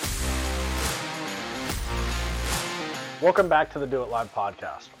Welcome back to the Do It Live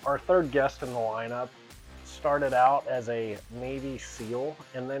podcast. Our third guest in the lineup started out as a Navy SEAL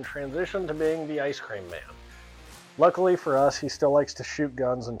and then transitioned to being the ice cream man. Luckily for us, he still likes to shoot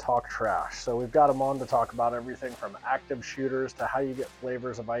guns and talk trash, so we've got him on to talk about everything from active shooters to how you get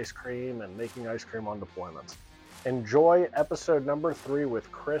flavors of ice cream and making ice cream on deployments. Enjoy episode number 3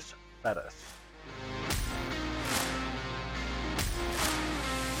 with Chris Fettes.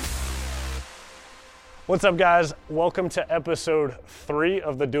 What's up, guys? Welcome to episode 3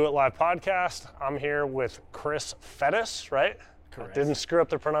 of the Do It Live podcast. I'm here with Chris Fettes, right? Correct. Didn't screw up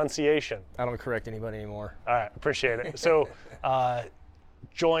the pronunciation. I don't correct anybody anymore. All right, appreciate it. So,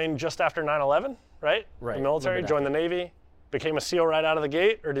 joined just after 9/11, right? Right. The military, joined the Navy, became a SEAL right out of the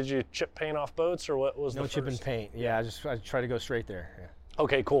gate, or did you chip paint off boats, or what was the first? No chip and paint. Yeah, I try to go straight there. Yeah.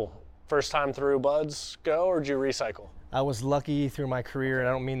 Okay, cool. First time through Buds go, or did you recycle? I was lucky through my career, and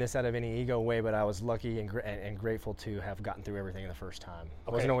I don't mean this out of any ego way, but I was lucky and grateful to have gotten through everything the first time.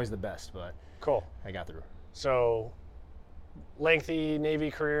 Okay. Wasn't always the best, but cool. I got through. So, lengthy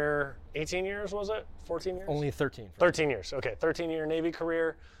Navy career, 18 years was it? 14 years? Only 13. 13 years, okay. 13-year Navy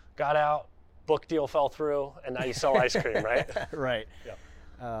career, got out, book deal fell through, and now you sell ice cream, right? Right.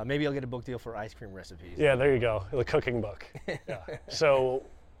 Yeah. Maybe I'll get a book deal for ice cream recipes. Yeah, there you go, the cooking book. Yeah. So,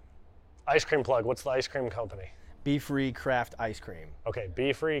 ice cream plug, what's the ice cream company? Be Free Craft Ice Cream. Okay,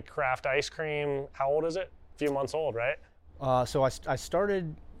 Be Free Craft Ice Cream. How old is it? A few months old, right? So I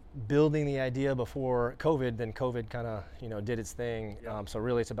started building the idea before COVID, then COVID kind of did its thing. Yeah. So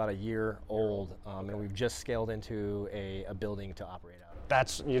really it's about a year old, and we've just scaled into a building to operate out of.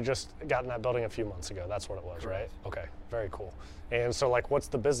 You just got in that building a few months ago. That's what it was, Correct. right? Okay, very cool. And so, what's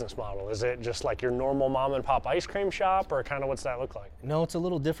the business model? Is it just like your normal mom and pop ice cream shop, or kind of what's that look like? No, it's a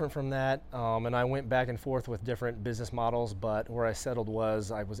little different from that. And I went back and forth with different business models, but where I settled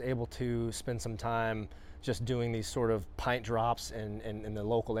was I was able to spend some time just doing these sort of pint drops in the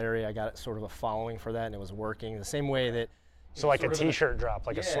local area. I got sort of a following for that, and it was working the same way that. So like a t-shirt drop,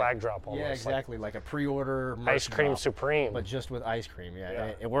 like a swag drop almost. Yeah, exactly, like a pre-order Ice cream drop, supreme. but just with ice cream, yeah.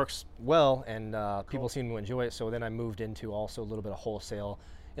 And it works well, and people seem to enjoy it. So then I moved into also a little bit of wholesale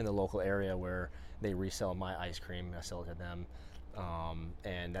in the local area where they resell my ice cream. I sell it to them,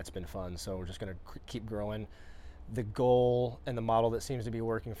 and that's been fun. So we're just going to keep growing. The goal and the model that seems to be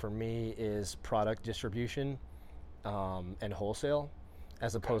working for me is product distribution and wholesale,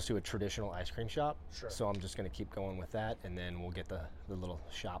 as opposed to a traditional ice cream shop. Sure. So I'm just going to keep going with that, and then we'll get the little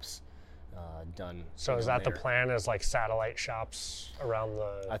shops done. So is that the plan, is like satellite shops around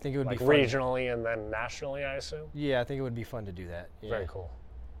the, I think it would be fun. regionally and then nationally, I assume? Yeah, I think it would be fun to do that. Yeah. Very cool.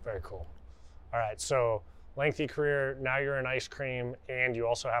 Very cool. All right, so lengthy career, now you're in ice cream, and you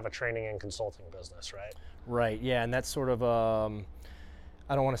also have a training and consulting business, right? Right, yeah, and that's sort of,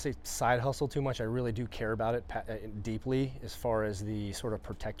 I don't want to say side hustle too much. I really do care about it deeply as far as the sort of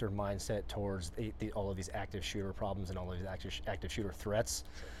protector mindset towards all of these active shooter problems and all of these active shooter threats.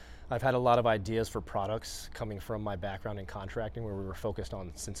 Sure. I've had a lot of ideas for products coming from my background in contracting, where we were focused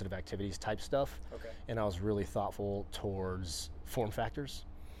on sensitive activities type stuff. Okay. And I was really thoughtful towards form factors.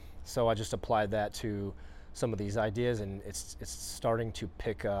 So I just applied that to some of these ideas, and it's starting to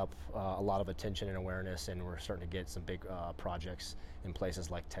pick up a lot of attention and awareness, and we're starting to get some big projects in places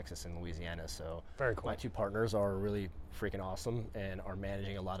like Texas and Louisiana. So very cool. My two partners are really freaking awesome and are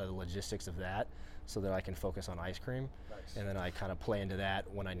managing a lot of the logistics of that so that I can focus on ice cream. Nice. And then I kind of play into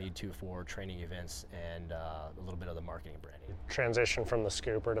that when I need to for training events and a little bit of the marketing and branding. Transition from the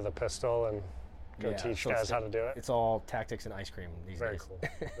scooper to the pistol and go teach guys how to do it? It's all tactics and ice cream these days. Very cool.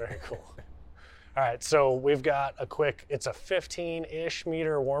 Very cool. All right, so we've got it's a 15-ish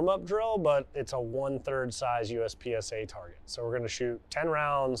meter warm-up drill, but it's a 1/3 size USPSA target. So we're gonna shoot 10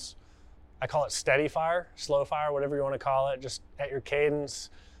 rounds. I call it steady fire, slow fire, whatever you wanna call it, just at your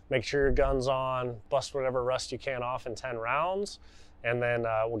cadence, make sure your gun's on, bust whatever rust you can off in 10 rounds, and then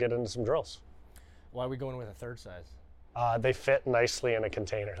we'll get into some drills. Why are we going with a 3rd size? They fit nicely in a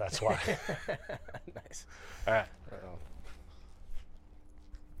container, that's why. Nice. All right. Uh-oh.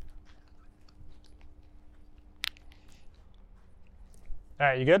 All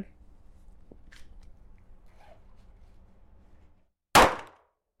right, you good?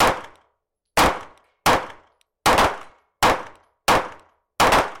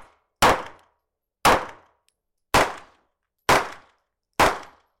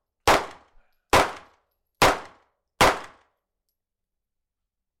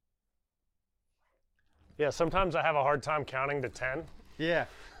 Yeah, sometimes I have a hard time counting to 10. Yeah,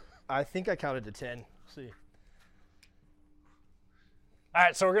 I think I counted to 10. Let's see. All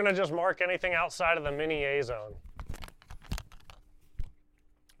right, so we're gonna just mark anything outside of the mini A zone. I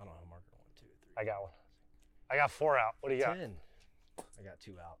don't know how to mark it. 1, 2, 3. I got one. I got 4 out. What do you got? 10. I got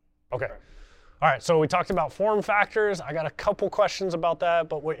 2 out. Okay. All right, so we talked about form factors. I got a couple questions about that,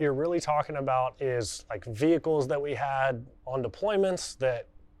 but what you're really talking about is like vehicles that we had on deployments that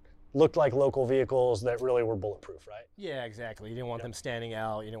looked like local vehicles that really were bulletproof, right? Yeah, exactly. You didn't want them standing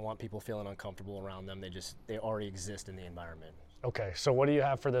out. You didn't want people feeling uncomfortable around them. They already exist in the environment. Okay, so what do you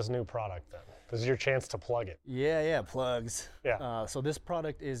have for this new product then? This is your chance to plug it. Yeah, plugs. Yeah. So this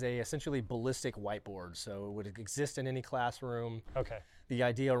product is a essentially ballistic whiteboard. So it would exist in any classroom. Okay. The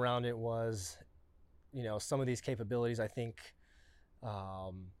idea around it was, some of these capabilities, I think,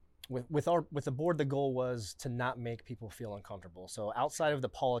 with the board, the goal was to not make people feel uncomfortable. So outside of the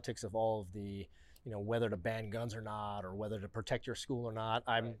politics of all of the, whether to ban guns or not, or whether to protect your school or not,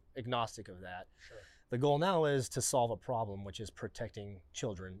 I'm agnostic of that. Sure. The goal now is to solve a problem, which is protecting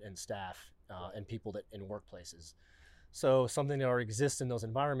children and staff and people in workplaces. So something that already exists in those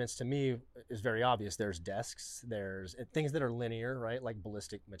environments, to me, is very obvious. There's desks, there's things that are linear, right? Like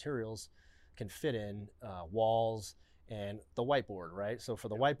ballistic materials can fit in walls and the whiteboard, right? So for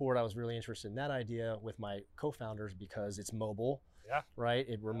the whiteboard, I was really interested in that idea with my co-founders because it's mobile, right?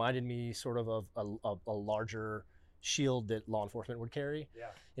 It reminded me sort of a larger shield that law enforcement would carry. Yeah.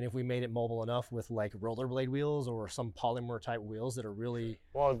 And if we made it mobile enough with like rollerblade wheels or some polymer type wheels that are really...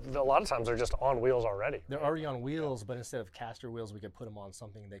 Well, a lot of times they're just on wheels already. They're already on wheels, but instead of caster wheels, we could put them on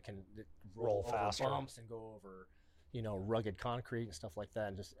something that can roll faster. over bumps and go over, rugged concrete and stuff like that,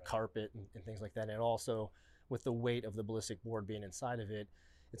 and just carpet and things like that. And also with the weight of the ballistic board being inside of it,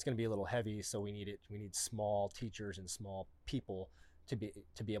 it's going to be a little heavy. So we need small teachers and small people to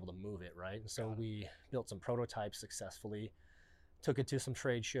be able to move it, right? And so we built some prototypes successfully, took it to some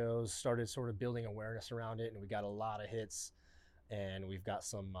trade shows, started sort of building awareness around it, and we got a lot of hits. And we've got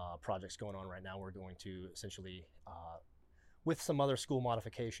some projects going on right now. We're going to essentially, with some other school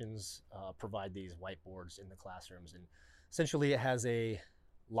modifications, provide these whiteboards in the classrooms. And essentially it has a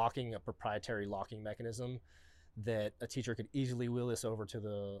proprietary locking mechanism that a teacher could easily wheel this over to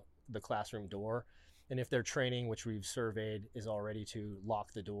the classroom door. And if their training, which we've surveyed, is already to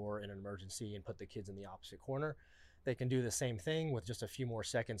lock the door in an emergency and put the kids in the opposite corner, they can do the same thing with just a few more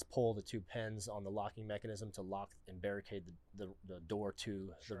seconds, pull the 2 pins on the locking mechanism to lock and barricade the door to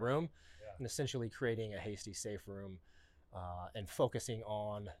the room, and essentially creating a hasty, safe room and focusing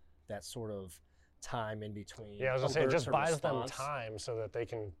on that sort of time in between. Yeah, I was gonna say, it just buys them time so that they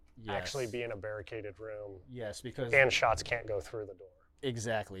can actually be in a barricaded room. Yes, because... And shots can't go through the door.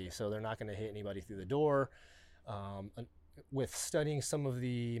 Exactly. So they're not going to hit anybody through the door. With studying some of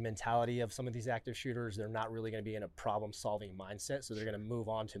the mentality of some of these active shooters, they're not really going to be in a problem-solving mindset. So they're going to move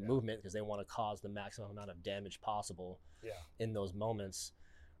on to movement because they want to cause the maximum amount of damage possible in those moments,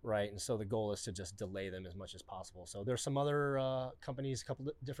 right? And so the goal is to just delay them as much as possible. So there's some other companies, a couple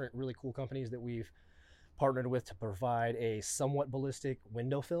of different really cool companies that we've partnered with to provide a somewhat ballistic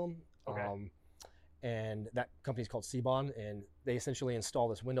window film. And that company is called C-Bond, and they essentially install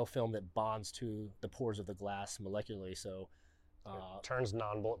this window film that bonds to the pores of the glass molecularly. So it turns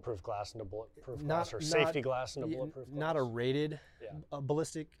non-bulletproof glass into bulletproof glass, or safety glass into bulletproof glass. Not a rated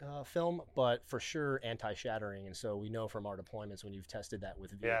ballistic film, but for sure anti-shattering. And so we know from our deployments when you've tested that with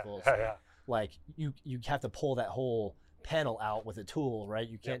vehicles, like you have to pull that whole panel out with a tool, right?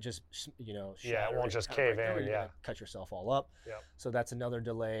 You can't just shatter it won't just cave in. Cut yourself all up. So that's another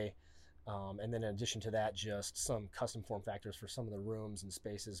delay. And then in addition to that, just some custom form factors for some of the rooms and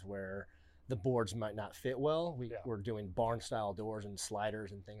spaces where the boards might not fit well. We're doing barn style doors and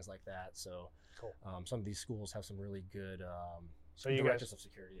sliders and things like that. So some of these schools have some really good directives of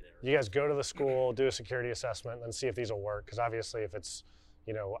security there. You guys go to the school, do a security assessment, and then see if these will work. Because obviously if it's,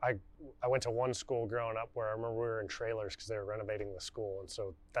 I went to one school growing up where I remember we were in trailers because they were renovating the school. And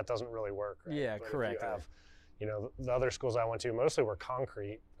so that doesn't really work, right? Yeah, but correct. If you have, the other schools I went to mostly were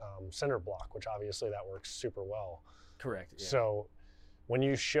concrete, cinder block, which obviously that works super well. Correct. Yeah. So when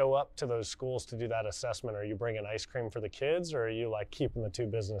you show up to those schools to do that assessment, are you bringing ice cream for the kids, or are you like keeping the two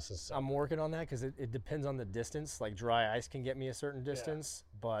businesses separate? I'm working on that because it depends on the distance. Like dry ice can get me a certain distance,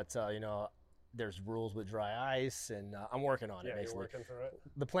 but there's rules with dry ice, and I'm working on it. Basically, you're working through it.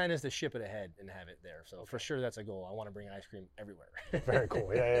 The plan is to ship it ahead and have it there. So for sure, that's a goal. I want to bring ice cream everywhere. Very cool.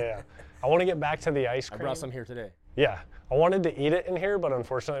 Yeah. I want to get back to the ice cream. I brought some here today. Yeah, I wanted to eat it in here, but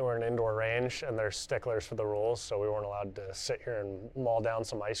unfortunately we're in indoor range and they're sticklers for the rules, so we weren't allowed to sit here and maul down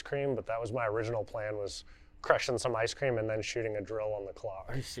some ice cream. But that was my original plan, was crushing some ice cream and then shooting a drill on the clock.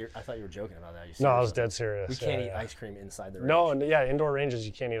 Are you serious? I thought you were joking about that. No, I was dead serious. We can't eat ice cream inside the range. No, indoor ranges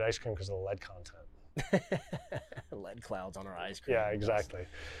you can't eat ice cream because of the lead content. Lead clouds on our ice cream. Yeah, exactly.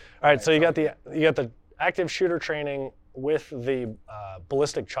 All right, so you got the active shooter training with the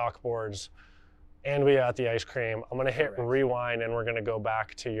ballistic chalkboards. and we got the ice cream. I'm gonna hit Correct. rewind, and we're gonna go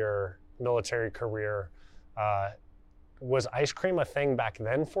back to your military career. Was ice cream a thing back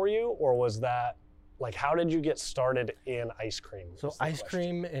then for you, or was that, like, how did you get started in ice cream? So ice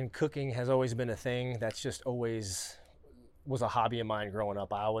cream and cooking has always been a thing. That's just always was a hobby of mine growing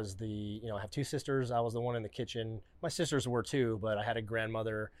up. I was I have two sisters. I was the one in the kitchen. My sisters were too, but I had a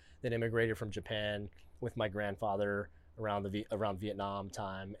grandmother that immigrated from Japan with my grandfather around Vietnam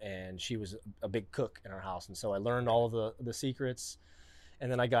time, and she was a big cook in our house. And so I learned all of the secrets.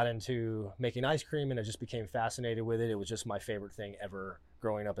 And then I got into making ice cream, and I just became fascinated with it. It was just my favorite thing ever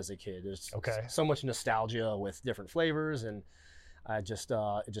growing up as a kid. There's so much nostalgia with different flavors, and it just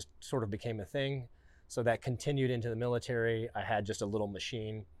sort of became a thing. So that continued into the military. I had just a little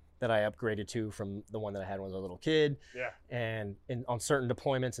machine that I upgraded to from the one that I had when I was a little kid. Yeah. And on certain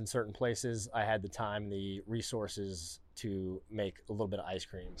deployments in certain places, I had the time, the resources to make a little bit of ice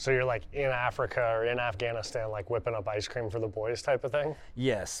cream. So you're like in Africa or in Afghanistan, like whipping up ice cream for the boys type of thing?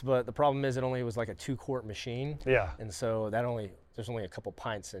 Yes, but the problem is it only was like a 2-quart machine. Yeah. And so there's only a couple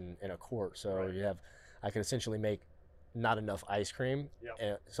pints in a quart. So Right. I could essentially make not enough ice cream. Yep.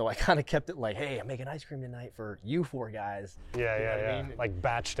 And so I kind of kept it like, hey, I'm making ice cream tonight for you 4 guys. Yeah, You know what I yeah. mean? Like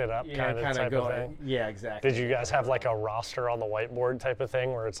batched it up Yeah, kind of type of thing? Yeah, exactly. Did you guys have like a roster on the whiteboard type of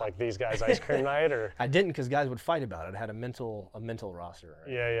thing where it's like these guys ice cream night, or? I didn't, because guys would fight about it. I had a mental roster.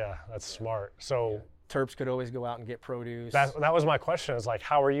 Right? Yeah, that's smart. So Terps could always go out and get produce. that was my question, is like,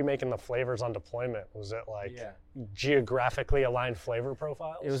 how are you making the flavors on deployment? Was it like geographically aligned flavor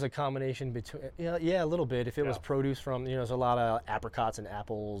profiles? It was a combination between, a little bit. If it was produce from, there's a lot of apricots and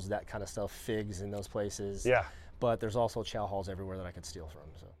apples, that kind of stuff, figs in those places. Yeah. But there's also chow halls everywhere that I could steal from.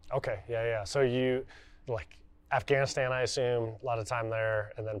 So. Okay, yeah. So you, like, Afghanistan, I assume, a lot of time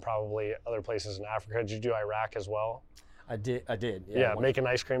there, and then probably other places in Africa. Did you do Iraq as well? I did. Yeah, making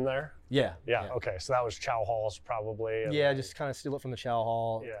ice cream there? Yeah. Okay, so that was chow halls probably. Yeah, just kind of steal it from the chow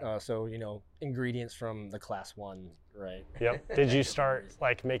hall. Yeah. So, ingredients from the class 1, right? Yep. Did you start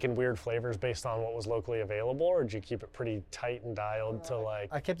like making weird flavors based on what was locally available, or did you keep it pretty tight and dialed to like?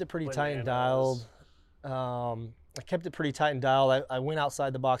 I kept it pretty bananas? tight and dialed. I went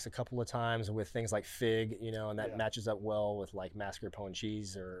outside the box a couple of times with things like fig, and that matches up well with like mascarpone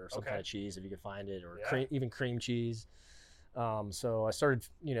cheese or some kind of cheese if you could find it, or even cream cheese. So I started,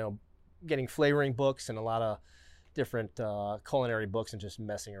 getting flavoring books and a lot of different culinary books and just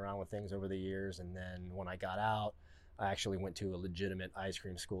messing around with things over the years. And then when I got out, I actually went to a legitimate ice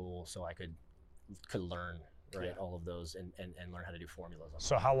cream school so I could learn all of those and learn how to do formulas.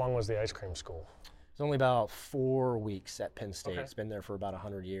 So how long was the ice cream school? It's only about 4 weeks at Penn State. Okay. It's been there for about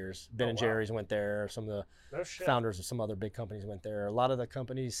 100 years. Ben and Jerry's went there. Some of the founders of some other big companies went there. A lot of the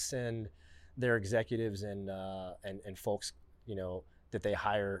companies send their executives and folks, that they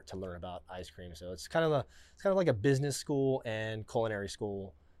hire to learn about ice cream. So it's kind of like a business school and culinary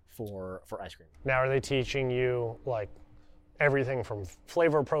school for ice cream. Now, are they teaching you like everything from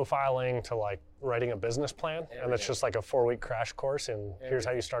flavor profiling to like writing a business plan? And it's just like a 4-week crash course, and here's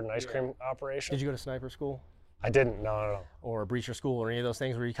how you start an ice cream operation? Did you go to sniper school? I didn't, no. Or a breacher school or any of those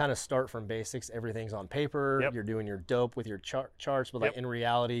things where you kind of start from basics, everything's on paper, you're doing your dope with your charts, but like in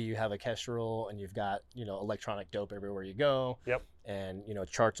reality, you have a kestrel and you've got, electronic dope everywhere you go. Yep. And,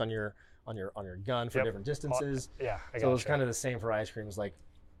 charts on your gun for different distances. Yeah, So it's kind of the same for ice cream. It's like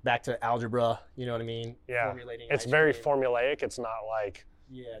back to algebra, you know what I mean? Yeah. Formulating it's ice very cream. formulaic. It's not like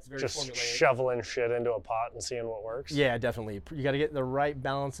it's very just formulaic. shoveling shit into a pot and seeing what works. Yeah, definitely. You got to get the right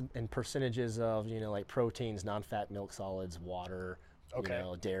balance and percentages of, like proteins, non-fat milk solids, water,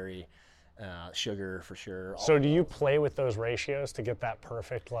 dairy, sugar for sure. So do you play with those ratios to get that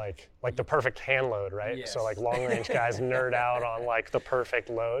perfect, like the perfect hand load, right? Yes. So like long range guys nerd out on like the perfect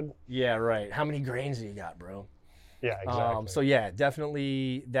load. Yeah, right. How many grains do you got, bro? Yeah, exactly. So yeah,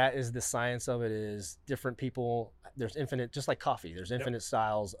 definitely that is the science of it. Is different people. There's infinite, just like coffee. There's infinite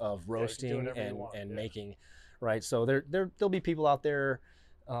styles of roasting and making, right? So there'll be people out there,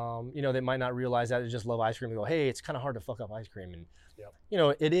 that might not realize that, they just love ice cream and go, hey, it's kind of hard to fuck up ice cream, and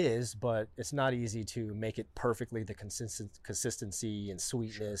it is, but it's not easy to make it perfectly the consistency and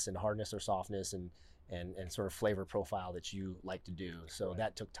sweetness and hardness or softness and sort of flavor profile that you like to do. So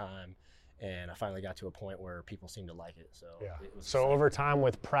that took time. And I finally got to a point where people seemed to like it. So So over time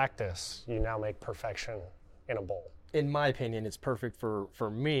with practice, you now make perfection in a bowl. In my opinion, it's perfect for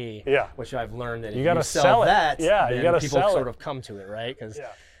me. Yeah. Which I've learned that You if gotta you sell it. that, Yeah, you then gotta people sell sort it. of come to it, right? Because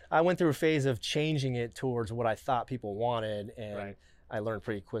Yeah. I went through a phase of changing it towards what I thought people wanted, and I learned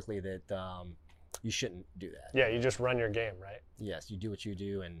pretty quickly that you shouldn't do that. Yeah, you just run your game, right? Yes, you do what you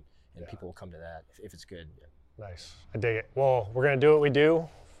do, and people will come to that if it's good. Nice. I dig it. Well, we're going to do what we do.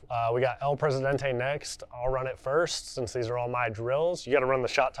 We got El Presidente next. I'll run it first since these are all my drills. You got to run the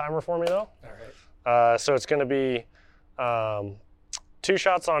shot timer for me though. All right. So it's going to be 2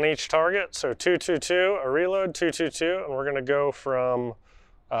 shots on each target. So 2-2-2, a reload, 2-2-2, and we're going to go from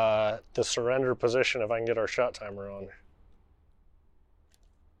the surrender position if I can get our shot timer on.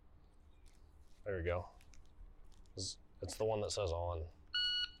 There we go. It's the one that says on. All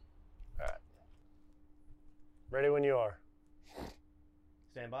right. Ready when you are.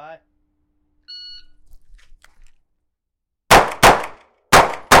 Stand by.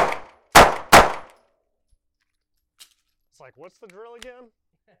 It's like, what's the drill again?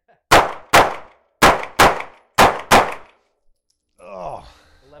 Oh.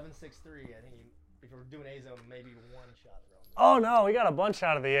 11.63. I think if we're doing A zone, maybe 1 shot around. Oh no, we got a bunch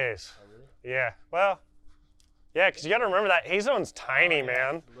out of the A's. Oh really? Yeah. Well, yeah, because you got to remember that A zone's tiny,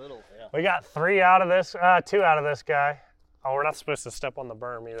 man. Little. Yeah. We got 3 out of this, 2 out of this guy. Oh, we're not supposed to step on the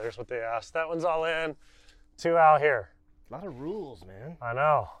berm either, is what they asked. That one's all in, 2 out here. A lot of rules, man. I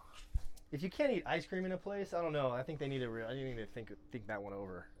know. If you can't eat ice cream in a place, I don't know. I think they need to. I need to think that one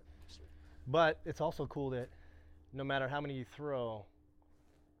over. But it's also cool that no matter how many you throw,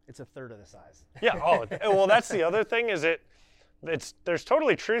 it's a third of the size. Yeah. Oh, well, that's the other thing is there's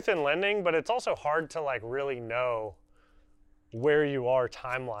totally truth in lending, but it's also hard to like really know where you are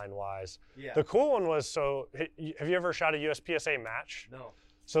timeline wise. Yeah. The cool one was, so have you ever shot a USPSA match? No.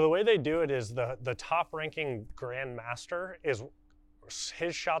 So the way they do it is the top ranking grandmaster is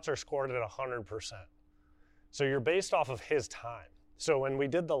his shots are scored at 100%. So you're based off of his time. So when we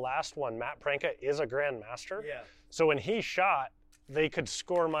did the last one, Matt Pranka is a grandmaster. Yeah. So when he shot, they could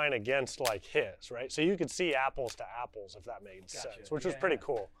score mine against like his, right? So you could see apples to apples if that made sense, which was pretty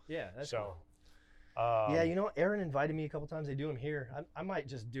cool. Yeah, that's So, cool. Yeah, you know, Aaron invited me a couple times. They do them here. I might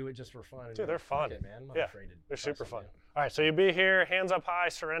just do it just for fun. Dude, they're fun. Fuck it, man. I'm not Yeah, afraid to they're bust super them, fun. man. All right, so you'll be here, hands up high,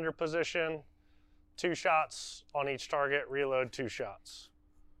 surrender position, 2 shots on each target, reload 2 shots.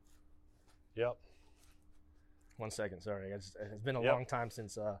 Yep. 1 second, sorry. It's been a Yep. long time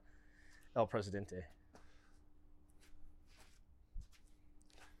since El Presidente.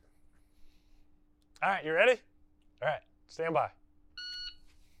 All right, you ready? All right, stand by.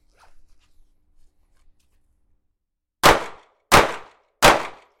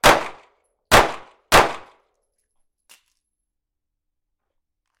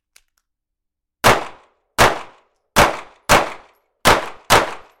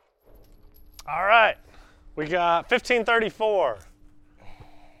 All right, we got 1534.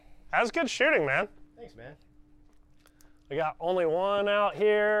 That's good shooting, man. Thanks, man. We got only 1 out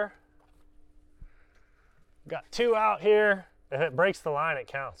here. Got 2 out here. If it breaks the line, it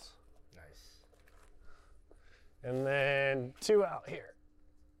counts. Nice. And then 2 out here.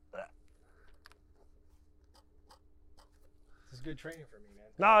 This is good training for me, man.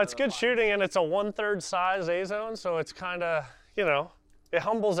 No, it's good shooting, and it's a 1/3 size A zone, so it's kind of, you know, it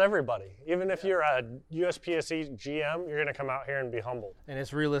humbles everybody. Even if you're a USPSE GM, you're going to come out here and be humbled. And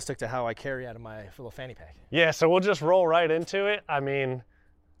it's realistic to how I carry out of my little fanny pack. Yeah, so we'll just roll right into it. I mean,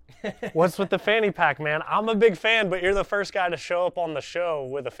 what's with the fanny pack, man? I'm a big fan, but you're the first guy to show up on the show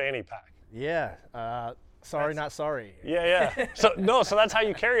with a fanny pack. Yeah. Sorry, not sorry. Yeah. So that's how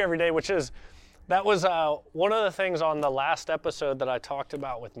you carry every day, that was one of the things on the last episode that I talked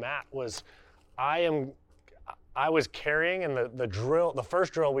about with Matt was I was carrying, and the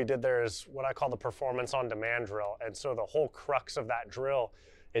first drill we did there is what I call the performance on demand drill. And so the whole crux of that drill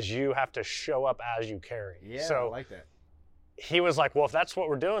is you have to show up as you carry. Yeah, so I like that. He was like, well, if that's what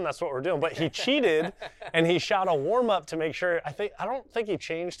we're doing, that's what we're doing. But he cheated and he shot a warm up to make sure, I don't think he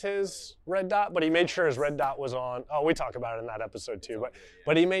changed his red dot, but he made sure his red dot was on. Oh, we talk about it in that episode too,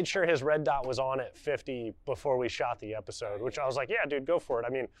 but he made sure his red dot was on at 50 before we shot the episode, which I was like, yeah, dude, go for it. I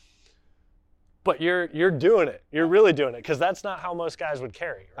mean, but you're doing it. You're really doing it, because that's not how most guys would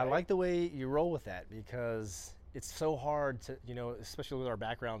carry. Right? I like the way you roll with that, because it's so hard to, you know, especially with our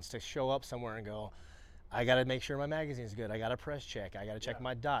backgrounds, to show up somewhere and go, I got to make sure my magazine's good. I got to press check. I got to check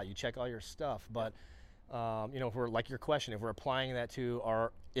my dot. You check all your stuff. But, you know, if we're, like your question, if we're applying that to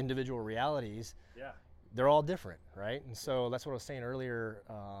our individual realities, they're all different, right? And so that's what I was saying earlier,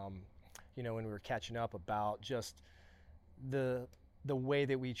 you know, when we were catching up about just the way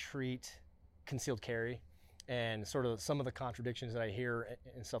that we treat concealed carry and sort of some of the contradictions that I hear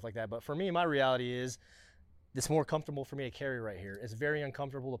and stuff like that. But for me, my reality is it's more comfortable for me to carry right here. It's very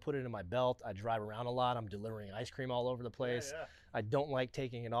uncomfortable to put it in my belt. I drive around a lot. I'm delivering ice cream all over the place. I don't like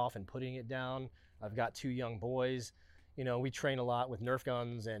taking it off and putting it down. I've got 2 young boys. You know, we train a lot with Nerf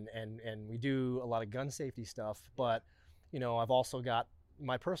guns and we do a lot of gun safety stuff. But, you know, I've also got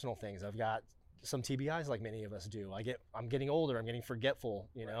my personal things. I've got some TBIs like many of us do. I'm getting older, I'm getting forgetful,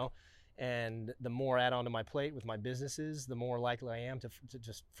 you know, and the more I add onto my plate with my businesses, the more likely I am to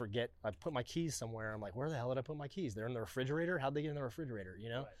just forget. I put my keys somewhere. I'm like, where the hell did I put my keys? They're in the refrigerator. How'd they get in the refrigerator? You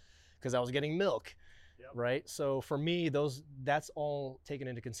know, because I was getting milk. Yep. Right. So for me, that's all taken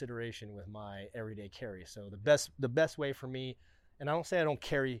into consideration with my everyday carry. So the best way for me, and I don't say I don't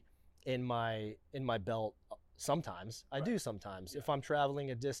carry in my belt sometimes. I do sometimes. If I'm traveling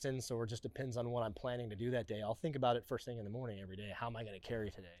a distance or it just depends on what I'm planning to do that day, I'll think about it first thing in the morning every day. How am I going to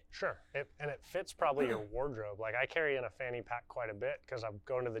carry today? Sure. And it fits probably your wardrobe. Like I carry in a fanny pack quite a bit because I'm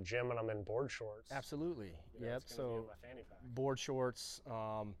going to the gym and I'm in board shorts. Absolutely. Yep. So my fanny pack. Board shorts.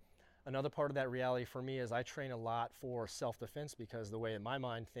 Another part of that reality for me is I train a lot for self-defense because the way my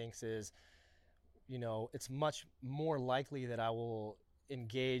mind thinks is, you know, it's much more likely that I will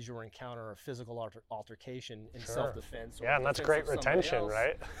engage or encounter a physical altercation in self-defense. Yeah, and that's great retention,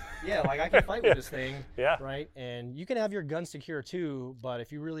 right? Yeah, like I can fight with this thing, yeah. Right? And you can have your gun secure too, but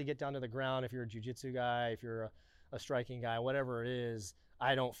if you really get down to the ground, if you're a jiu-jitsu guy, if you're a striking guy, whatever it is,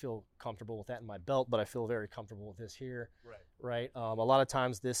 I don't feel comfortable with that in my belt, but I feel very comfortable with this here. Right. A lot of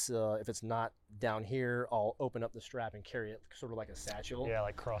times this, if it's not down here, I'll open up the strap and carry it sort of like a satchel. Yeah,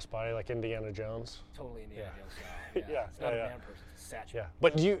 like crossbody, like Indiana Jones. Totally Indiana Jones style. Yeah. It's not a man person, it's a satchel. Yeah,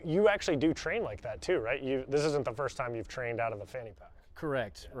 but you actually do train like that too, right? This isn't the first time you've trained out of the fanny pack.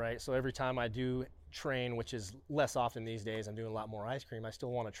 Correct, right? So every time I do train, which is less often these days, I'm doing a lot more ice cream, I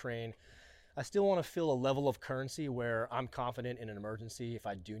still want to train. I still want to feel a level of currency where I'm confident in an emergency if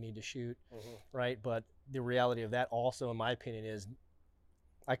I do need to shoot, right? But the reality of that also, in my opinion, is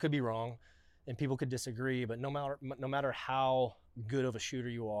I could be wrong and people could disagree, but no matter how good of a shooter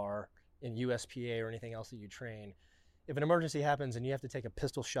you are in USPA or anything else that you train, if an emergency happens and you have to take a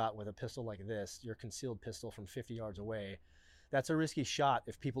pistol shot with a pistol like this, your concealed pistol from 50 yards away, that's a risky shot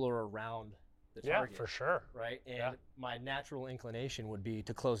if people are around the target. Yeah, for sure. Right? And my natural inclination would be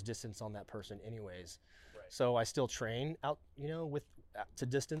to close distance on that person anyways. So I still train out, you know, to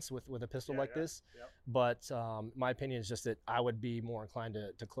distance with a pistol like this. But my opinion is just that I would be more inclined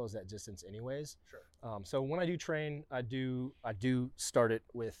to close that distance anyways. So when I do train, I do start it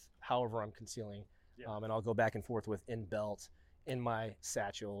with however I'm concealing. And I'll go back and forth with in belt, in my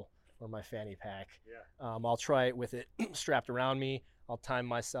satchel, or my fanny pack. I'll try it with it strapped around me. I'll time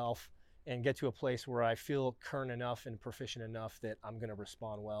myself and get to a place where I feel current enough and proficient enough that I'm going to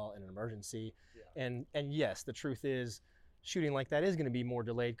respond well in an emergency. And yes, the truth is, shooting like that is going to be more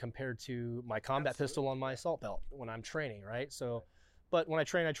delayed compared to my combat pistol on my assault belt when I'm training, right? So, but when I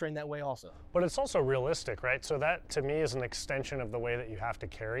train that way also. But it's also realistic, right? So that to me is an extension of the way that you have to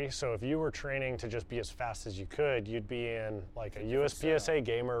carry. So if you were training to just be as fast as you could, you'd be in like a USPSA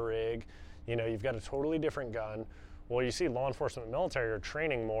gamer rig. You know, you've got a totally different gun. Well, you see law enforcement and military are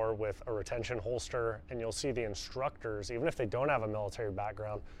training more with a retention holster, and you'll see the instructors, even if they don't have a military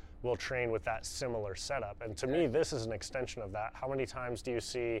background, will train with that similar setup. And to me, this is an extension of that. How many times do you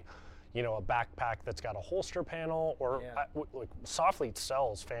see, you know, a backpack that's got a holster panel, or like Softlead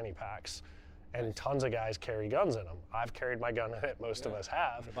sells fanny packs, and tons of guys carry guns in them. I've carried my gun in it. Most of us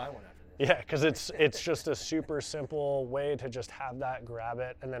have. I'm gonna buy one after this. Yeah, because it's just a super simple way to just have that, grab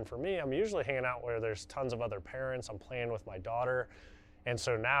it. And then for me, I'm usually hanging out where there's tons of other parents. I'm playing with my daughter. And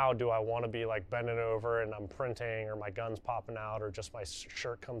so now do I want to be like bending over and I'm printing, or my gun's popping out, or just my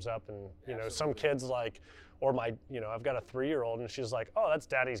shirt comes up and, you know, some kids like, or my, you know, I've got a 3-year-old and she's like, oh, that's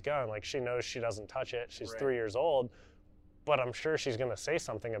daddy's gun. Like she knows she doesn't touch it. She's 3 years old, but I'm sure she's going to say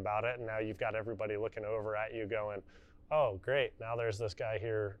something about it. And now you've got everybody looking over at you going, oh, great, now there's this guy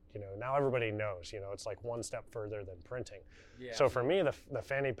here, you know, now everybody knows, you know, it's like one step further than printing. So for me, the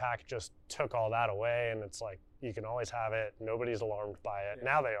fanny pack just took all that away, and it's like, you can always have it, nobody's alarmed by it.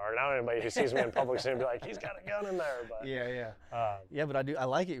 Now they are. Now anybody who sees me in public is gonna be like, he's got a gun in there. But but I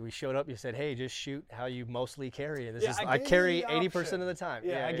like it. We showed up, you said, hey, just shoot how you mostly carry. And I carry 80% of the time.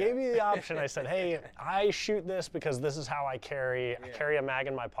 I gave you the option. I said, hey, I shoot this because this is how I carry. I carry a mag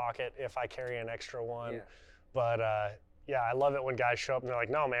in my pocket if I carry an extra one. But I love it when guys show up and they're like,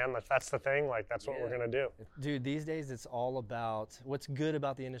 no, man, that's the thing. Like, that's what we're going to do. Dude, these days it's all about, what's good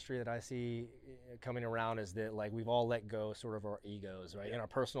about the industry that I see coming around is that, like, we've all let go sort of our egos, right? In our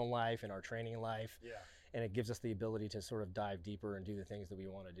personal life, in our training life. And it gives us the ability to sort of dive deeper and do the things that we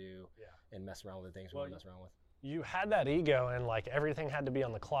want to do and mess around with the things we want to mess around with. You had that ego, and like everything had to be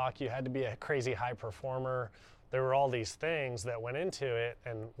on the clock. You had to be a crazy high performer. There were all these things that went into it.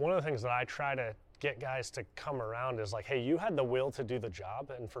 And one of the things that I try to get guys to come around is like, hey, you had the will to do the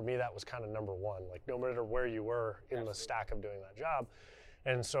job. And for me, that was kind of number one. Like, no matter where you were in the stack of doing that job.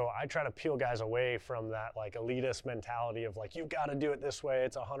 And so I try to peel guys away from that like elitist mentality of like, you got to do it this way.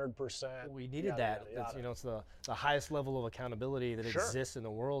 It's 100%. We needed that. It's, you know, it's the highest level of accountability that exists in the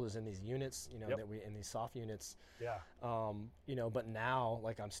world is in these units, you know, that we, in these soft units. Yeah. You know, but now,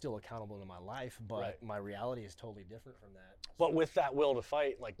 like, I'm still accountable in my life, but my reality is totally different from that. But with that will to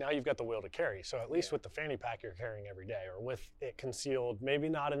fight, like now you've got the will to carry. So at least with the fanny pack you're carrying every day, or with it concealed, maybe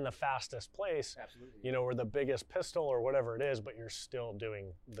not in the fastest place, you know, or the biggest pistol or whatever it is, but you're still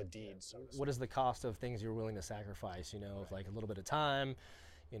doing the deed. So what is the cost of things you're willing to sacrifice? You know, like a little bit of time.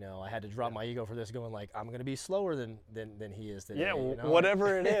 You know, I had to drop my ego for this, going like, I'm going to be slower than he is today. Yeah, you know?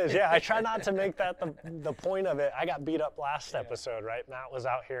 whatever it is. Yeah, I try not to make that the point of it. I got beat up last episode, right? Matt was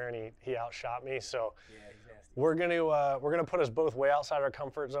out here and he outshot me. So we're gonna put us both way outside our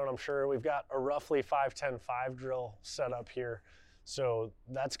comfort zone. I'm sure we've got a roughly 5-10-5 drill set up here. So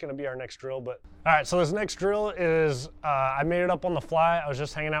that's going to be our next drill. But all right, so this next drill is I made it up on the fly. I was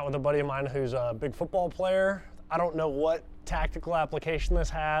just hanging out with a buddy of mine who's a big football player. I don't know what tactical application this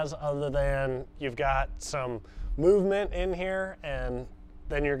has other than you've got some movement in here and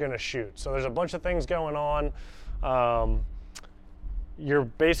then you're going to shoot. So there's a bunch of things going on. You're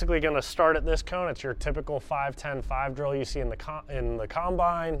basically going to start at this cone. It's your typical 5-10-5 drill you see in the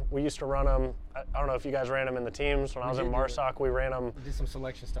combine. We used to run them. I don't know if you guys ran them in the teams. When I was in MARSOC, we ran them. We did some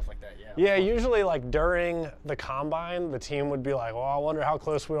selection stuff like that, yeah. Yeah, usually like during the combine, the team would be like, well, I wonder how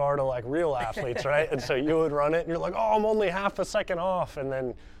close we are to like real athletes, right? And so you would run it and you're like, oh, I'm only half a second off. And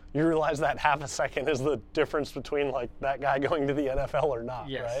then you realize that half a second is the difference between like that guy going to the NFL or not,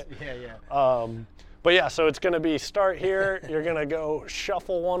 right? Yeah. But yeah, so it's going to be start here. You're going to go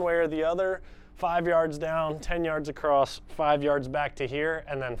shuffle one way or the other, 5 yards down, 10 yards across, 5 yards back to here,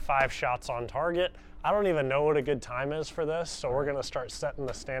 and then 5 shots on target. I don't even know what a good time is for this, so we're going to start setting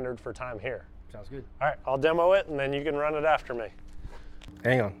the standard for time here. Sounds good. All right, I'll demo it, and then you can run it after me.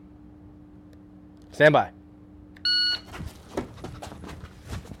 Hang on. Stand by.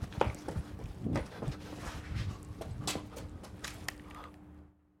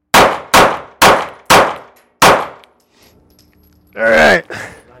 All right.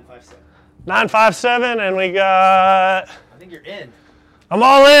 957. 957, and we got... I think you're in. I'm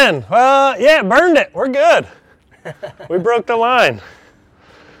all in. Well, yeah, burned it. We're good. We broke the line.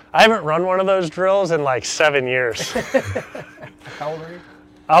 I haven't run one of those drills in like 7 years. How old are you?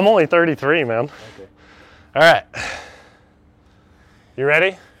 I'm only 33, man. Okay. All right. You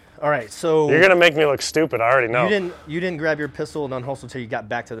ready? All right, so... You're going to make me look stupid. I already know. You didn't grab your pistol and unholster until you got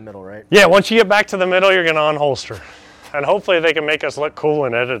back to the middle, right? Yeah, once you get back to the middle, you're going to unholster. And hopefully they can make us look cool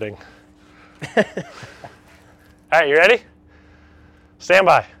in editing. All right, you ready? Stand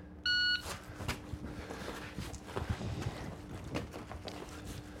by.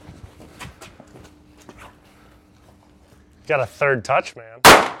 Got a third touch, man.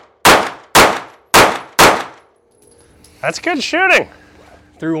 That's good shooting.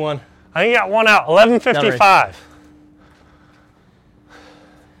 Threw one. I think you got one out. 11:55.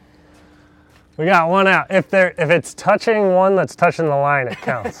 We got one out. If it's touching one that's touching the line, it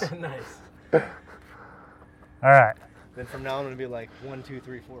counts. Nice. All right. Then from now on, it'll be like 1, 2,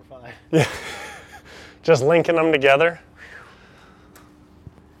 3, 4, 5. Yeah. Just linking them together.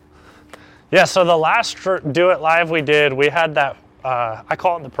 Yeah, so the last Do It Live we did, we had that, I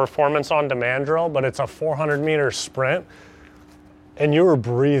call it the performance on demand drill, but it's a 400-meter sprint. And you were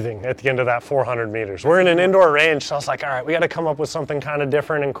breathing at the end of that 400 meters. We're in an indoor range, so I was like, all right, we got to come up with something kind of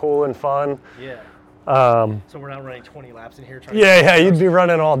different and cool and fun. Yeah. So we're not running 20 laps in here. Yeah, you'd be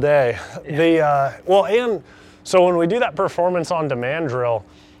running all day. Yeah. And so when we do that performance on demand drill,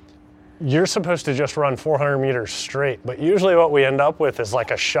 you're supposed to just run 400 meters straight, but usually what we end up with is like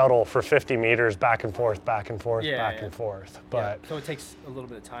a shuttle for 50 meters back and forth, back and forth, back and forth. But so it takes a little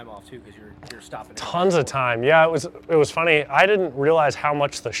bit of time off too because you're stopping. Tons of time. Yeah, it was funny. I didn't realize how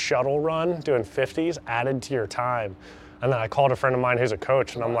much the shuttle run doing 50s added to your time. And then I called a friend of mine who's a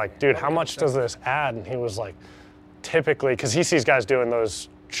coach, and I'm like, dude, how much does this add? And he was like, typically, because he sees guys doing those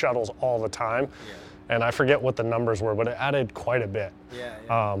shuttles all the time. Yeah. And I forget what the numbers were, but it added quite a bit.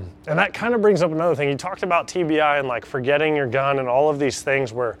 Yeah. And that kind of brings up another thing. You talked about TBI and like forgetting your gun and all of these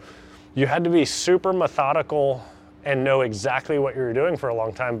things where you had to be super methodical and know exactly what you were doing for a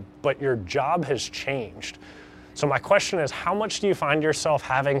long time, but your job has changed. So my question is, how much do you find yourself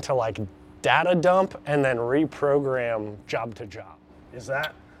having to like data dump and then reprogram job to job? Is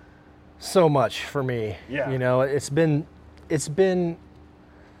that? So much for me. Yeah. You know, it's been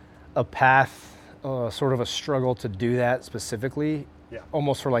a path, sort of a struggle to do that specifically,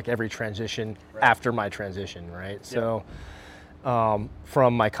 almost for like every transition after my transition, right? So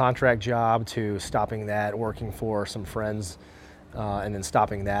from my contract job to stopping that, working for some friends and then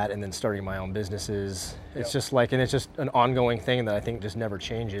stopping that, and then starting my own businesses. It's Yep. just like, and it's just an ongoing thing that I think just never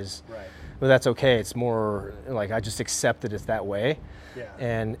changes. Right. But that's okay. It's more like I just accept that it's that way, Yeah.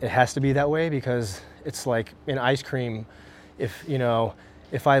 and it has to be that way because it's like in ice cream.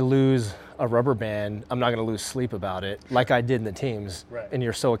 If I lose a rubber band, I'm not going to lose sleep about it like I did in the teams. Right. And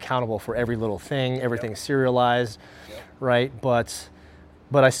you're so accountable for every little thing, everything's serialized, right? But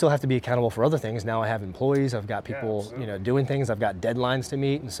I still have to be accountable for other things. Now I have employees, I've got people, doing things, I've got deadlines to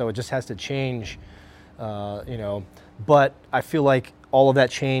meet, and so it just has to change, But I feel like all of that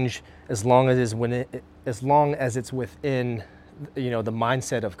change, as long as it's within, the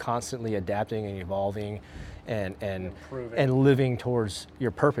mindset of constantly adapting and evolving, and living towards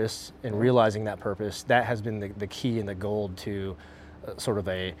your purpose and realizing that purpose, that has been the key and the gold to sort of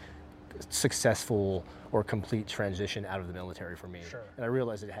a successful or complete transition out of the military for me. Sure. And I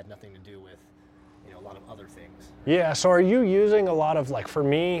realized it had nothing to do with a lot of other things. Yeah, so are you using a lot of, like, for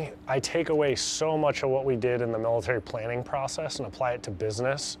me, I take away so much of what we did in the military planning process and apply it to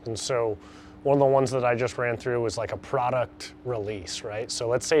business. And so one of the ones that I just ran through was like a product release, right? So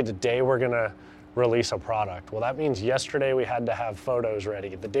let's say today we're gonna release a product. Well, that means yesterday we had to have photos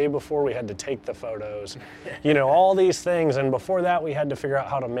ready. The day before we had to take the photos, all these things. And before that we had to figure out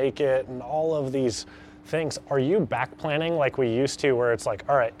how to make it and all of these things. Are you back planning like we used to, where it's like,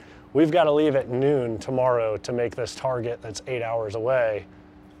 all right, we've got to leave at noon tomorrow to make this target that's 8 hours away,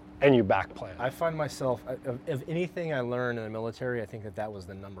 and you back plan? I find myself, of anything I learned in the military, I think that was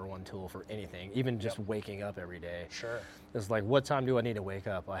the number one tool for anything, even just waking up every day. Sure. It's like, what time do I need to wake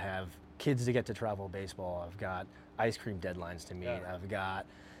up? I have kids to get to travel baseball. I've got ice cream deadlines to meet. Yeah. I've got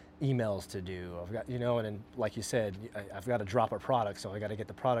emails to do. I've got, and then like you said, I've got to drop a product, so I got to get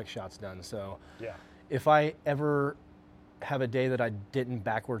the product shots done. So Yeah. if I ever have a day that I didn't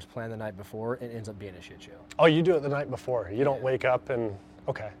backwards plan the night before, it ends up being a shit show. Oh, you do it the night before. You don't wake up and,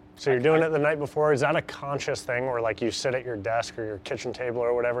 okay. So you're doing it the night before. Is that a conscious thing where, like, you sit at your desk or your kitchen table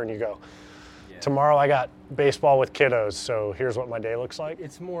or whatever and you go, tomorrow I got baseball with kiddos, so here's what my day looks like?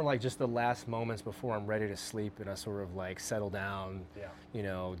 It's more like just the last moments before I'm ready to sleep, and I sort of like settle down,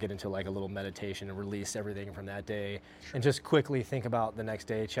 get into like a little meditation and release everything from that day, and just quickly think about the next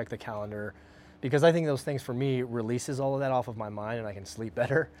day, check the calendar, because I think those things for me releases all of that off of my mind and I can sleep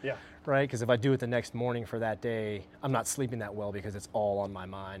better. Yeah. Right? Because if I do it the next morning for that day, I'm not sleeping that well because it's all on my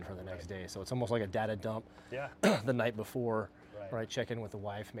mind for the next day. So it's almost like a data dump the night before. Right, check in with the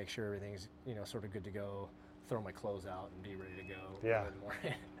wife, make sure everything's sort of good to go, throw my clothes out and be ready to go. Yeah. In the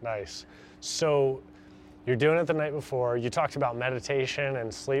morning. Nice. So you're doing it the night before. You talked about meditation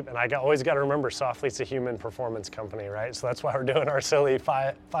and sleep, and always got to remember, Softly's a human performance company, right? So that's why we're doing our silly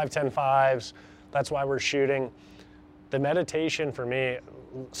 5-10-5s. That's why we're shooting. The meditation for me,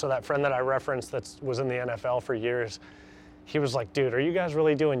 so that friend that I referenced that was in the NFL for years, he was like, dude, are you guys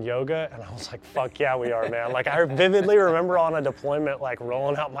really doing yoga? And I was like, fuck yeah, we are, man. Like, I vividly remember on a deployment, like,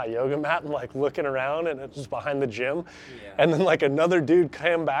 rolling out my yoga mat and like looking around, and it was behind the gym. Yeah. And then like another dude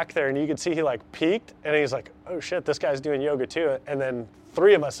came back there and you could see he like peeked and he's like, oh shit, this guy's doing yoga too. And then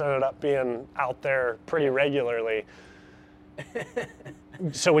 3 of us ended up being out there pretty regularly.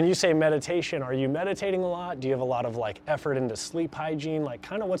 So when you say meditation, are you meditating a lot? Do you have a lot of like effort into sleep hygiene? Like,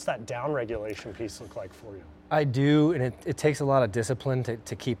 kind of what's that down regulation piece look like for you? I do, and it takes a lot of discipline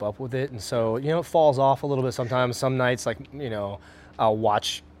to keep up with it. And so, it falls off a little bit sometimes. Some nights, like, I'll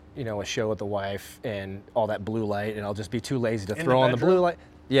watch, a show with the wife and all that blue light, and I'll just be too lazy to throw on the blue light.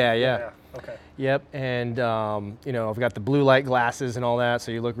 Yeah. Okay. Yep, and, I've got the blue light glasses and all that,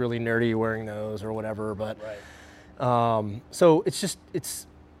 so you look really nerdy wearing those or whatever. But, so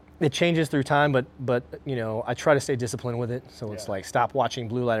it changes through time, but I try to stay disciplined with it. So it's like, stop watching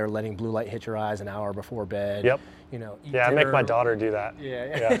blue light or letting blue light hit your eyes an hour before bed. Yep. Eat I make my daughter do that.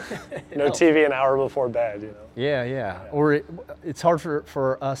 Yeah. No TV an hour before bed. Yeah. Or it's hard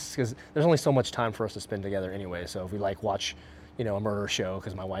for us because there's only so much time for us to spend together anyway. So if we like watch, a murder show,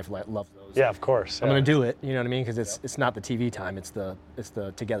 because my wife loves those. Yeah, of course. I'm gonna do it. You know what I mean? Because it's not the TV time. It's the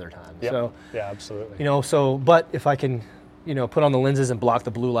together time. Yep. So yeah, absolutely. But if I can, put on the lenses and block the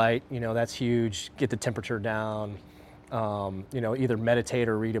blue light, that's huge. Get the temperature down, either meditate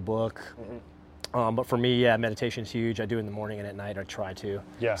or read a book. Mm-hmm. But for me, meditation's huge. I do it in the morning and at night. I try to.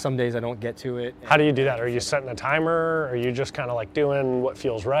 Yeah. Some days I don't get to it. How do you do that? Are you setting a timer? Or are you just kind of like doing what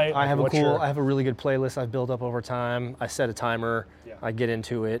feels right? I have a really good playlist I've built up over time. I set a timer. Yeah. I get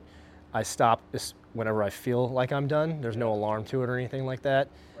into it. I stop whenever I feel like I'm done. There's no alarm to it or anything like that.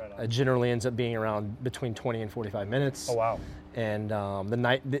 It generally ends up being around between 20 and 45 minutes. Oh, wow. And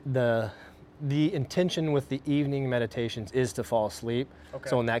the intention with the evening meditations is to fall asleep. Okay.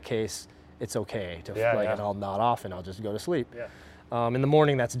 So in that case, it's okay to Yeah, and I'll nod off and I'll just go to sleep. Yeah. In the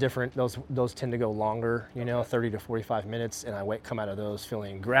morning, that's different. Those tend to go longer, 30 to 45 minutes, and I come out of those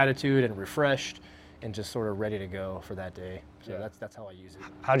feeling gratitude and refreshed, and just sort of ready to go for that day. So that's how I use it.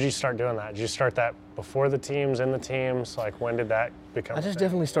 How'd you start doing that? Did you start that before the teams, in the teams? Like, when did that become? I just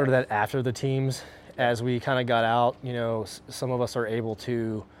definitely started that after the teams. As we kind of got out, some of us are able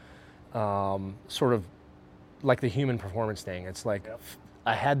to sort of like the human performance thing. It's like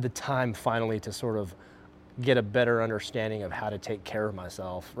I had the time finally to sort of get a better understanding of how to take care of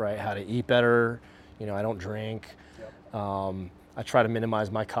myself, right? How to eat better. I don't drink. I try to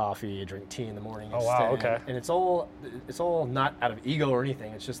minimize my coffee. I drink tea in the morning instead. Wow, okay. And it's all not out of ego or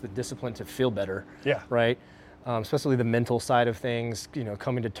anything. It's just the discipline to feel better. Yeah. Right. Especially the mental side of things.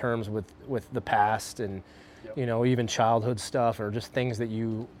 Coming to terms with the past and even childhood stuff or just things that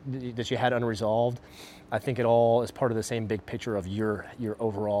you had unresolved. I think it all is part of the same big picture of your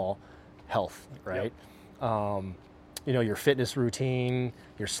overall health. Right. Your fitness routine,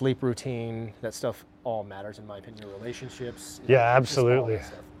 your sleep routine, that stuff all matters in my opinion. Your relationships. Yeah, absolutely.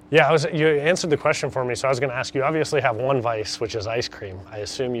 Yeah, you answered the question for me, so I was going to ask you, obviously have one vice, which is ice cream. I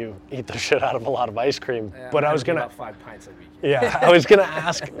assume you eat the shit out of a lot of ice cream. Yeah, but I was going to... about 5 pints a week. Yeah, I was going to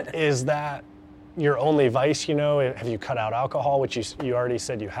ask, is that your only vice, Have you cut out alcohol, which you already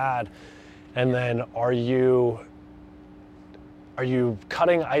said you had? And then are you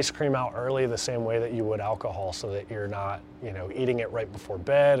cutting ice cream out early the same way that you would alcohol so that you're not, eating it right before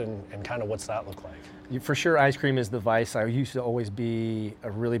bed and kind of what's that look like? For sure, ice cream is the vice. I used to always be a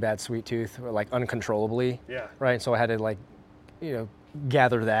really bad sweet tooth, like uncontrollably. Yeah. Right. So I had to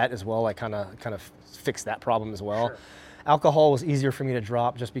gather that as well. I kind of fix that problem as well. Sure. Alcohol was easier for me to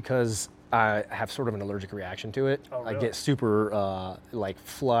drop just because I have sort of an allergic reaction to it. Oh, really? I get super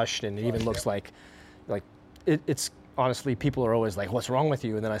flushed, and it even looks like it's honestly, people are always like, "What's wrong with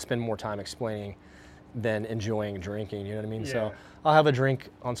you?" And then I spend more time explaining than enjoying drinking. You know what I mean? Yeah. So I'll have a drink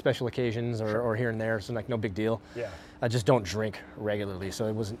on special occasions or here and there. So no big deal. Yeah. I just don't drink regularly, so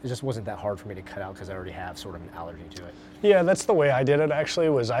it just wasn't that hard for me to cut out because I already have sort of an allergy to it. Yeah, that's the way I did it actually.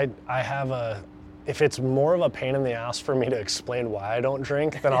 If it's more of a pain in the ass for me to explain why I don't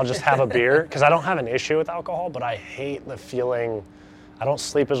drink, then I'll just have a beer because I don't have an issue with alcohol, but I hate the feeling. I don't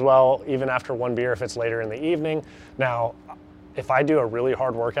sleep as well even after one beer if it's later in the evening. Now, if I do a really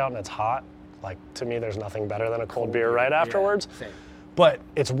hard workout and it's hot, like to me there's nothing better than a cold beer right afterwards. Yeah, same. But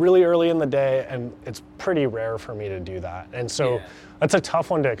it's really early in the day and it's pretty rare for me to do that. And so that's a tough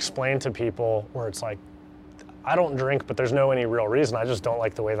one to explain to people where it's like, I don't drink, but there's no any real reason. I just don't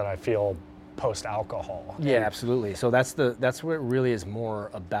like the way that I feel post-alcohol. Yeah, absolutely. So that's what it really is more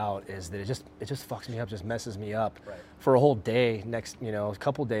about, is that it just fucks me up, just messes me up for a whole day, a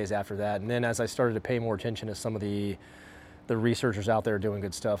couple days after that. And then as I started to pay more attention to some of the researchers out there doing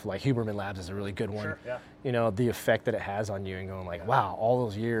good stuff, like Huberman Labs is a really good one. Sure, yeah. The effect that it has on you and going like, wow, all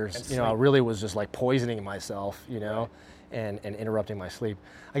those years, I really was just like poisoning myself, and interrupting my sleep.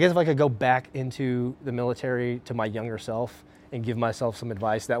 I guess if I could go back into the military to my younger self and give myself some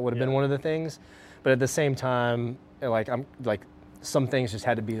advice, that would have been one of the things. But at the same time, some things just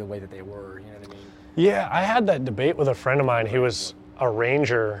had to be the way that they were, you know what I mean? Yeah, I had that debate with a friend of mine. He was a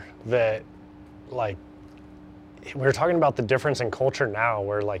ranger that, we were talking about the difference in culture now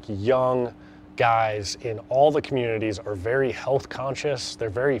where young guys in all the communities are very health conscious, they're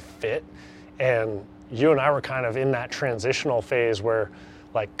very fit, and you and I were kind of in that transitional phase where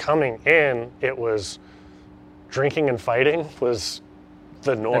coming in, it was drinking and fighting was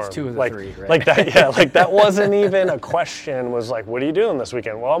the norm. That's two of the three, right? That wasn't even a question, was what are you doing this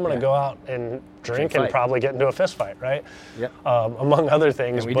weekend? Well, I'm going to go out and drink and probably get into a fist fight, right? Yep. Among other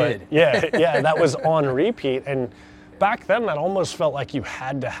things. And we did. Yeah, that was on repeat. And back then, that almost felt like you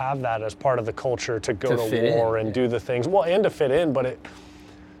had to have that as part of the culture to go to war and do the things. Well, and to fit in, but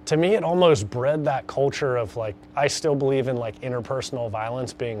to me, it almost bred that culture of I still believe in interpersonal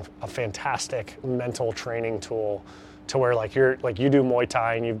violence being a fantastic mental training tool, to where you do Muay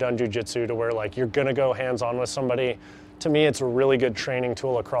Thai and you've done jiu-jitsu, to where you're gonna go hands-on with somebody. To me, it's a really good training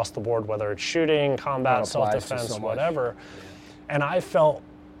tool across the board, whether it's shooting, combat, self-defense, whatever. And I felt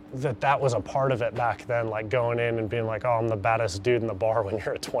that was a part of it back then, going in and being oh, I'm the baddest dude in the bar when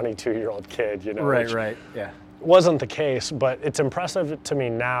you're a 22-year-old kid, Right, yeah. Wasn't the case, but it's impressive to me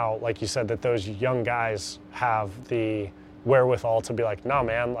now, like you said, that those young guys have the wherewithal to be nah,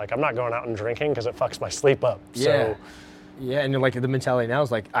 man, I'm not going out and drinking because it fucks my sleep up. Yeah. Yeah, and the mentality now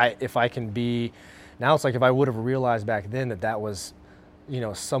is if I can be, now it's if I would have realized back then that was,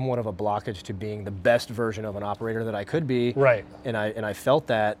 somewhat of a blockage to being the best version of an operator that I could be. Right. And I felt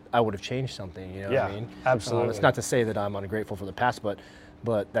that I would have changed something, what I mean? Absolutely. It's not to say that I'm ungrateful for the past, but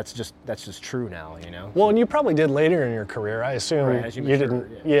but that's just true now, you know. Well, and you probably did later in your career. I assume Right, as you you mature,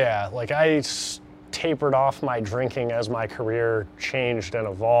 didn't. Yeah, like tapered off my drinking as my career changed and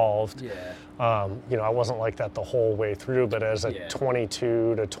evolved. Yeah. You know, I wasn't like that the whole way through, but as a Yeah.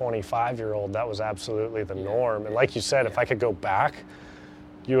 22 to 25-year-old, that was absolutely the norm. And like you said, if I could go back,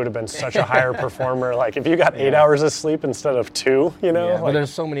 you would have been such a higher performer. Like if you got 8 hours of sleep instead of 2, you know? Yeah, like, but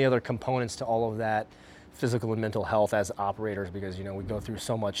there's so many other components to all of that, physical and mental health as operators, because, you know, we go through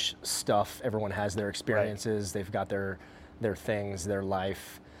so much stuff. Everyone has their experiences. They've got their things, their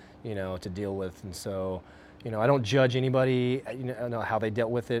life, you know, to deal with. And so, you know, I don't judge anybody, you know, how they dealt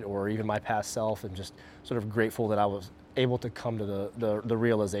with it or even my past self. I'm just sort of grateful that I was able to come to the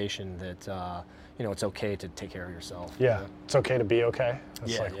realization that, you know, it's okay to take care of yourself. yeah, You know? it's okay to be okay.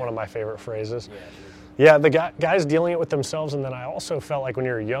 That's Yeah, like yeah. one of my favorite phrases. Yeah. Yeah, the guys dealing it with themselves, and then I also felt like when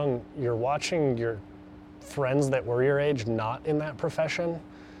you're young, you're watching your friends that were your age not in that profession,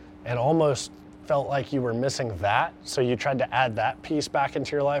 and almost felt like you were missing that. So you tried to add that piece back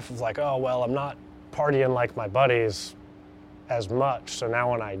into your life of like, oh, well, I'm not partying like my buddies as much. So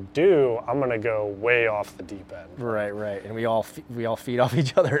now when I do, I'm gonna go way off the deep end. Right. And we all feed off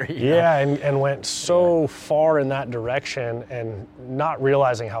each other. You know? Yeah, and went so far in that direction and not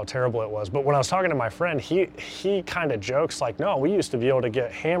realizing how terrible it was. But when I was talking to my friend, he kind of jokes like, no, we used to be able to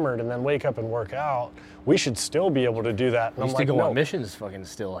get hammered and then wake up and work out. We should still be able to do that. And We I'm used like, to go no. on missions fucking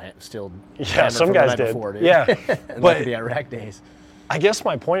still Yeah, hammered some from the guys night did. before, dude. Yeah, And but- the Iraq days. I guess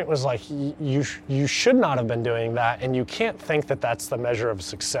my point was like, you should not have been doing that, and you can't think that that's the measure of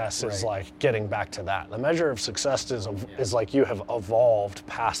success is Right. like getting back to that. The measure of success is like you have evolved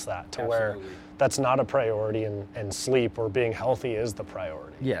past that to where Absolutely. that's not a priority, and sleep or being healthy is the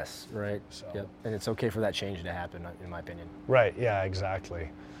priority. Yes, right. So- Yep. And it's okay for that change to happen, in my opinion. Right, yeah,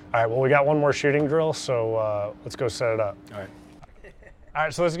 exactly. All right, well, we got one more shooting drill, so let's go set it up. All right. All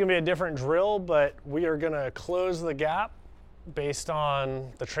right, so this is gonna be a different drill, but we are gonna close the gap based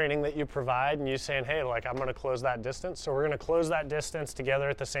on the training that you provide and you saying, hey, like I'm gonna close that distance. So we're gonna close that distance together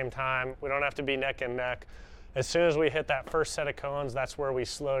at the same time. We don't have to be neck and neck. As soon as we hit that first set of cones, that's where we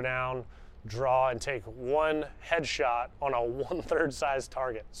slow down, draw, and take one headshot on a 1/3 size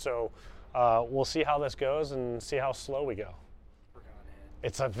target. So we'll see how this goes and see how slow we go.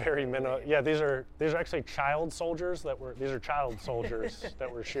 It's a very minimal. Yeah, these are actually child soldiers that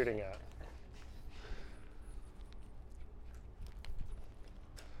we're shooting at.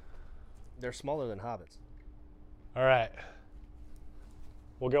 They're smaller than hobbits. All right.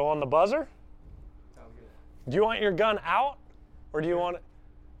 We'll go on the buzzer. Sounds good. Do you want your gun out, or do you want it?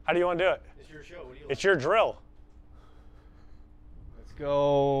 How do you want to do it? It's your show. What do you It's your drill. Let's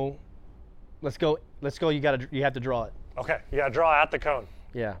go. You have to draw it. Okay, you gotta draw at the cone.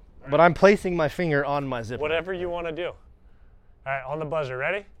 Yeah. But I'm placing my finger on my zipper. Whatever you want to do. All right, on the buzzer.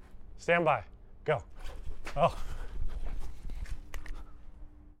 Ready? Stand by. Go. Oh.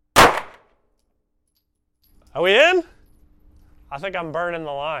 Are we in? I think I'm burning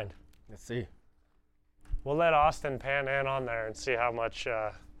the line. Let's see. We'll let Austin pan in on there and see how much.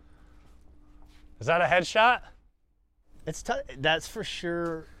 Is that a headshot? That's for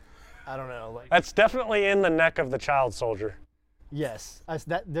sure. I don't know. Like, That's definitely in the neck of the child soldier. yes.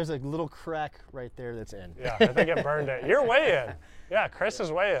 There's a little crack right there that's in. Yeah, I think it burned it. You're way in. Yeah, Chris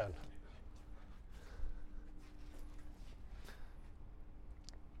is way in.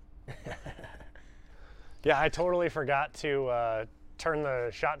 Yeah, I totally forgot to turn the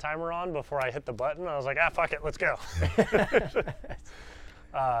shot timer on before I hit the button. I was like, fuck it, let's go.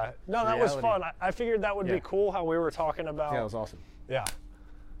 No, that was Reality. fun. I figured that would be Yeah. cool how we were talking about. Yeah, that was awesome. Yeah.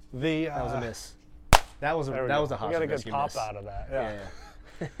 That was a miss. That was a There we that go. was a We hot got a good rescue pop miss. out of that. Yeah.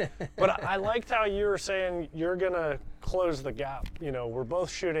 Yeah. But I liked how you were saying you're gonna close the gap. You know, we're both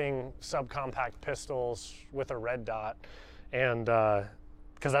shooting subcompact pistols with a red dot, and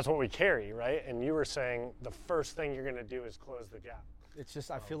because that's what we carry, right? And you were saying the first thing you're gonna do is close the gap. It's just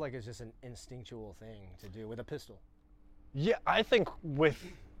I feel like it's just an instinctual thing to do with a pistol. Yeah, I think with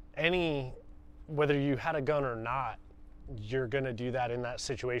whether you had a gun or not, you're gonna do that in that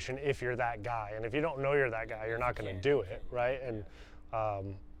situation if you're that guy. And if you don't know you're that guy, you're not gonna do it, right? And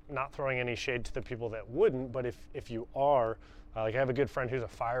not throwing any shade to the people that wouldn't, but if you are, like I have a good friend who's a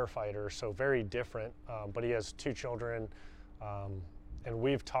firefighter, so very different, but he has 2 children, and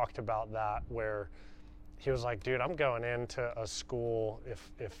we've talked about that where he was like, dude, I'm going into a school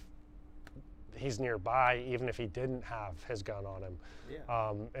if he's nearby, even if he didn't have his gun on him.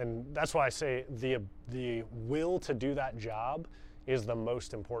 Yeah. And that's why I say the will to do that job is the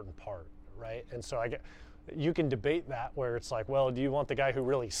most important part, right? And so you can debate that where it's like, well, do you want the guy who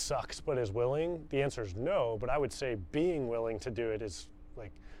really sucks but is willing? The answer is no, but I would say being willing to do it is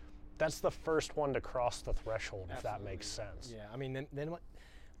like, that's the first one to cross the threshold, if that makes sense. Yeah, I mean, then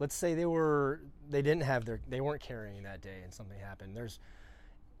let's say they weren't carrying that day and something happened. There's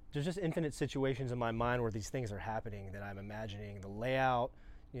just infinite situations in my mind where these things are happening that I'm imagining the layout,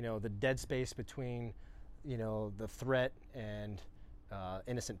 the dead space between, the threat and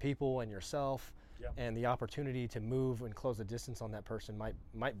innocent people and yourself, and the opportunity to move and close the distance on that person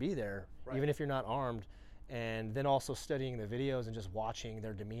might be there, even if you're not armed. And then also studying the videos and just watching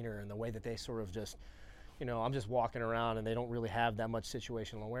their demeanor and the way that they sort of just, I'm just walking around and they don't really have that much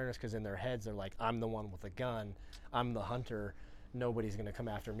situational awareness, because in their heads they're like, I'm the one with the gun, I'm the hunter, nobody's going to come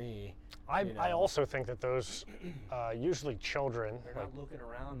after me. I also think that those, usually children, they're not looking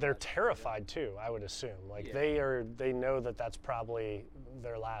around. They're terrified too, I would assume. Like they know that that's probably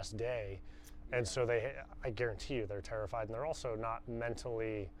their last day. And so I guarantee you they're terrified, and they're also not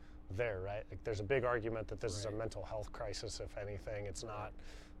mentally there, right? Like, there's a big argument that this is a mental health crisis, if anything. It's not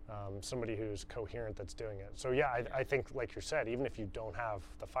somebody who's coherent that's doing it. So yeah, I think, like you said, even if you don't have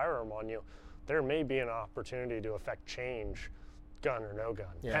the firearm on you, there may be an opportunity to affect change, gun or no gun,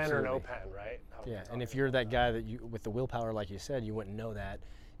 pen or no pen, right? Yeah, and if you're that guy that with the willpower, like you said, you wouldn't know that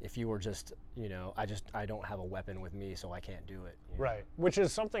if you were just, I don't have a weapon with me, so I can't do it. Right, which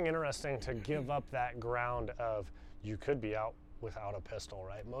is something interesting, to give up that ground of you could be out without a pistol,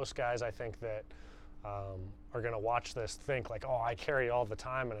 right? Most guys, I think, that are going to watch this think like, oh, I carry all the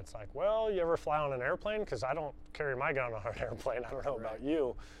time, and it's like, well, you ever fly on an airplane? Because I don't carry my gun on an airplane. I don't know about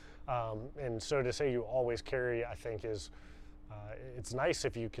you. And so to say you always carry, I think, is it's nice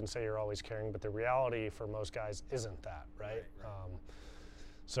if you can say you're always carrying, but the reality for most guys isn't that, right?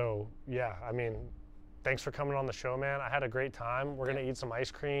 So yeah, I mean, thanks for coming on the show, man. I had a great time. We're going to eat some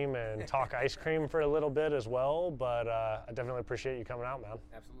ice cream and talk ice cream for a little bit as well, but I definitely appreciate you coming out, man.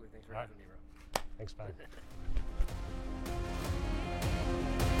 Absolutely. Thanks for having me, bro. Thanks, man.